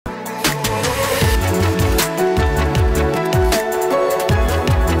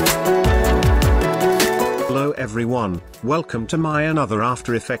everyone, welcome to my another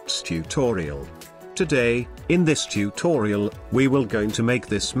After Effects tutorial. Today, in this tutorial, we will going to make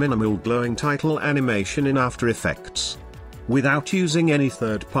this minimal glowing title animation in After Effects without using any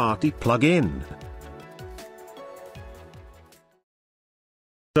third-party plugin.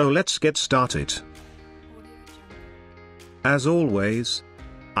 So let's get started. As always,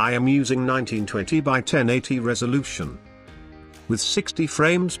 I am using 1920 by 1080 resolution with 60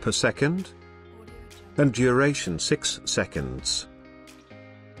 frames per second and duration 6 seconds.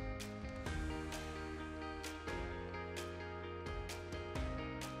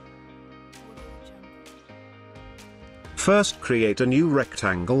 First, create a new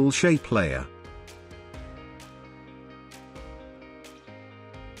rectangle shape layer.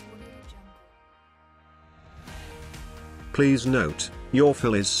 Please note, your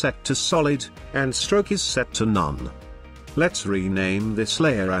fill is set to solid, and stroke is set to none. Let's rename this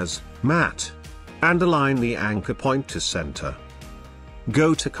layer as matte, and align the anchor point to center.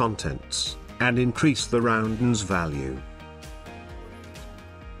 Go to Contents, and increase the roundness value.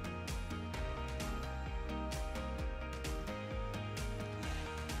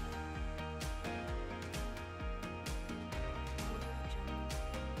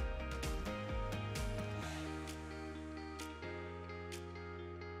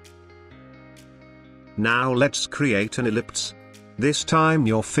 Now let's create an ellipse. This time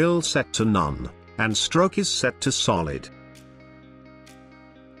your fill set to none, and stroke is set to solid.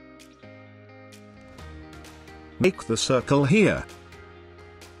 Make the circle here.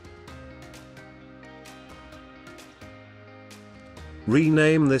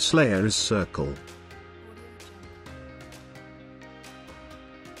 Rename this layer as circle.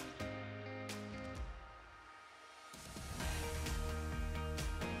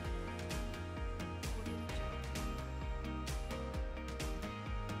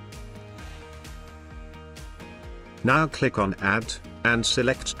 Now click on Add, and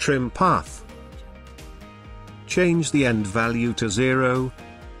select Trim Path. Change the end value to 0,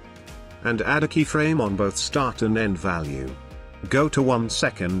 and add a keyframe on both start and end value. Go to 1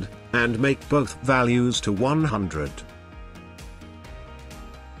 second, and make both values to 100.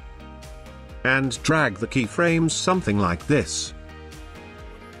 And drag the keyframes something like this.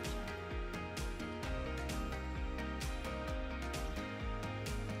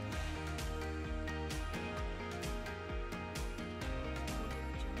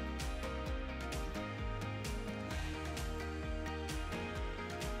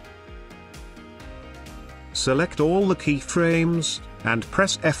 Select all the keyframes, and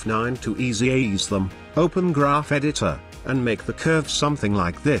press F9 to ease them, open Graph Editor, and make the curve something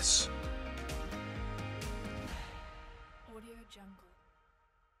like this.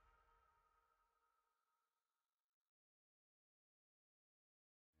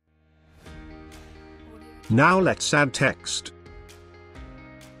 Now let's add text.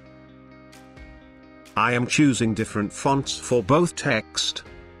 I am choosing different fonts for both text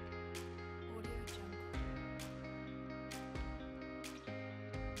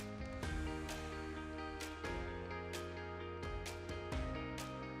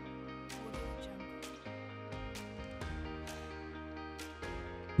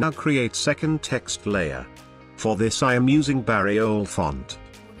Now create second text layer. For this I am using Arial font.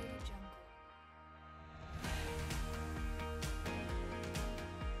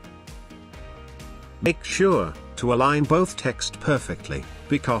 Make sure to align both text perfectly,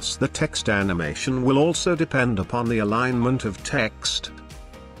 because the text animation will also depend upon the alignment of text.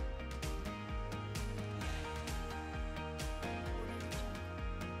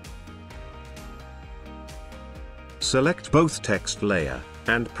 Select both text layer,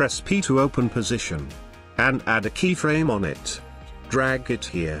 and press P to open position. And add a keyframe on it. Drag it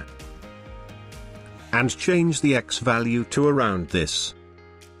here. And change the X value to around this.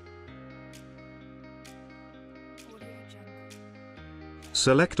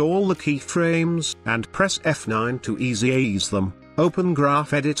 Select all the keyframes, and press F9 to ease them, open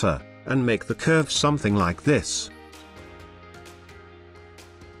Graph Editor, and make the curve something like this.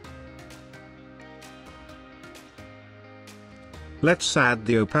 Let's add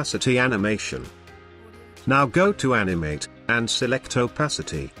the opacity animation. Now go to Animate, and select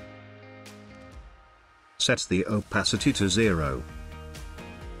Opacity. Set the opacity to 0.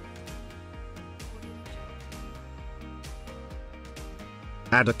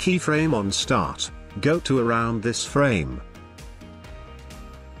 Add a keyframe on start, go to around this frame.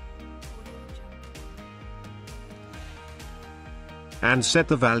 And set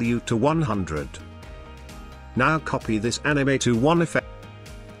the value to 100. Now copy this anime to one effect.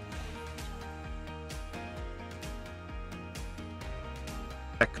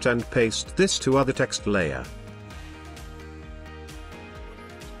 and paste this to other text layer.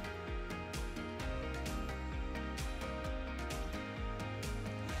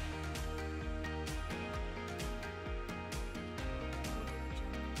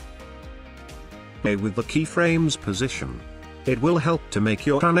 With the keyframe's position. It will help to make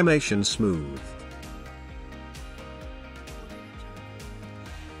your animation smooth.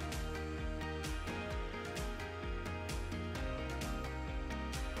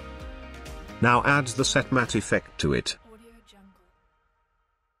 Now add the set matte effect to it.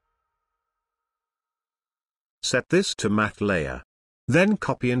 Set this to matte layer. Then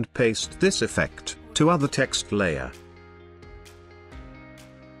copy and paste this effect to other text layer.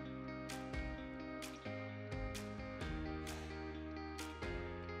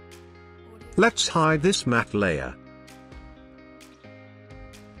 Let's hide this matte layer.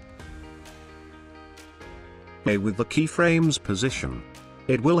 With the keyframe's position.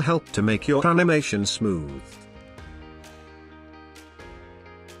 It will help to make your animation smooth.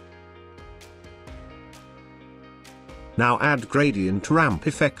 Now add gradient ramp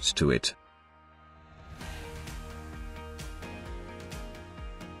effect to it.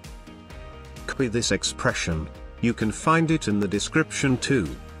 Copy this expression. You can find it in the description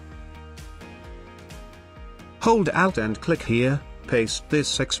too. Hold Alt and click here, paste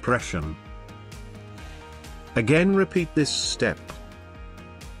this expression. Again repeat this step.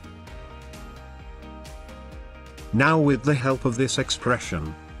 Now with the help of this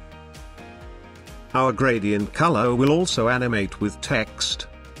expression, our gradient color will also animate with text.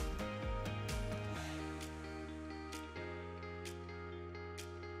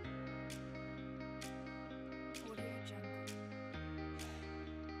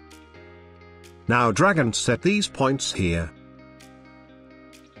 Now drag and set these points here.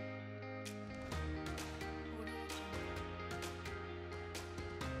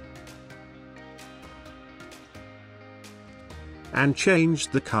 And change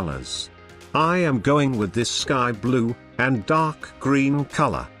the colors. I am going with this sky blue and dark green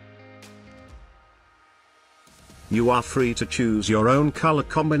color. You are free to choose your own color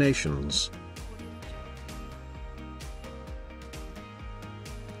combinations.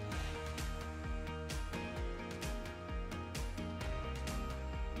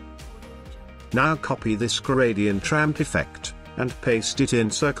 Now copy this gradient ramp effect and paste it in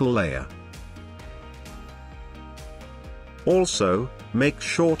circle layer. Also, make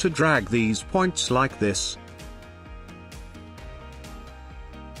sure to drag these points like this.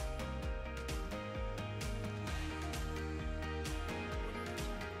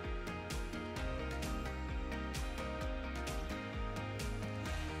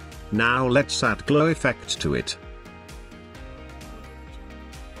 Now let's add glow effect to it.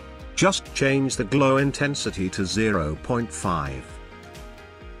 Just change the glow intensity to 0.5.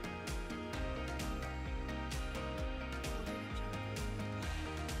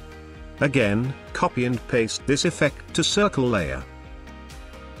 Again, copy and paste this effect to circle layer.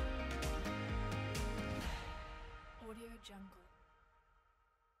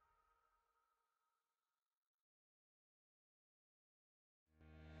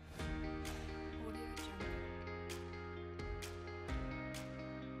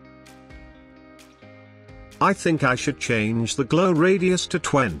 I think I should change the glow radius to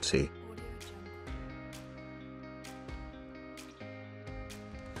 20.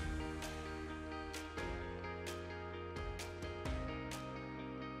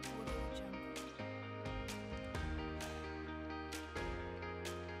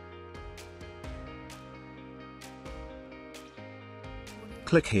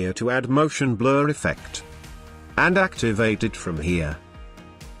 Click here to add motion blur effect. And activate it from here.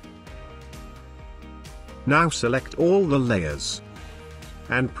 Now select all the layers.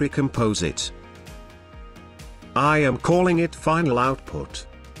 And pre-compose it. I am calling it final output.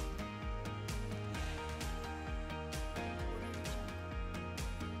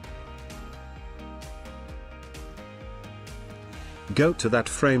 Go to that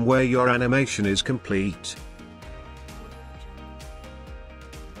frame where your animation is complete.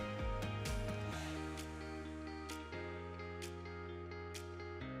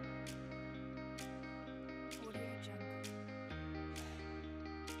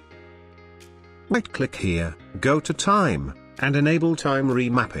 Right-click here, go to Time, and enable Time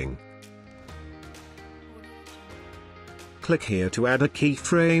Remapping. Click here to add a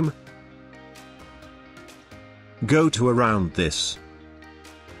keyframe. Go to around this.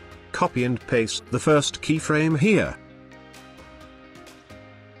 Copy and paste the first keyframe here.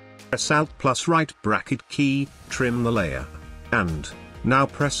 Press Alt plus right bracket key, trim the layer. And, now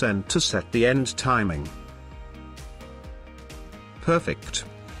press End to set the end timing. Perfect.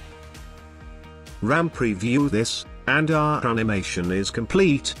 RAM preview this, and our animation is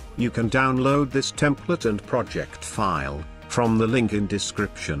complete. You can download this template and project file from the link in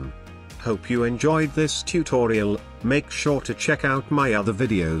description. Hope you enjoyed this tutorial. Make sure to check out my other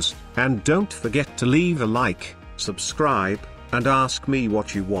videos, and don't forget to leave a like, subscribe, and ask me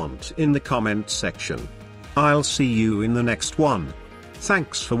what you want in the comment section. I'll see you in the next one.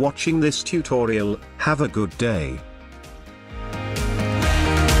 Thanks for watching this tutorial. Have a good day.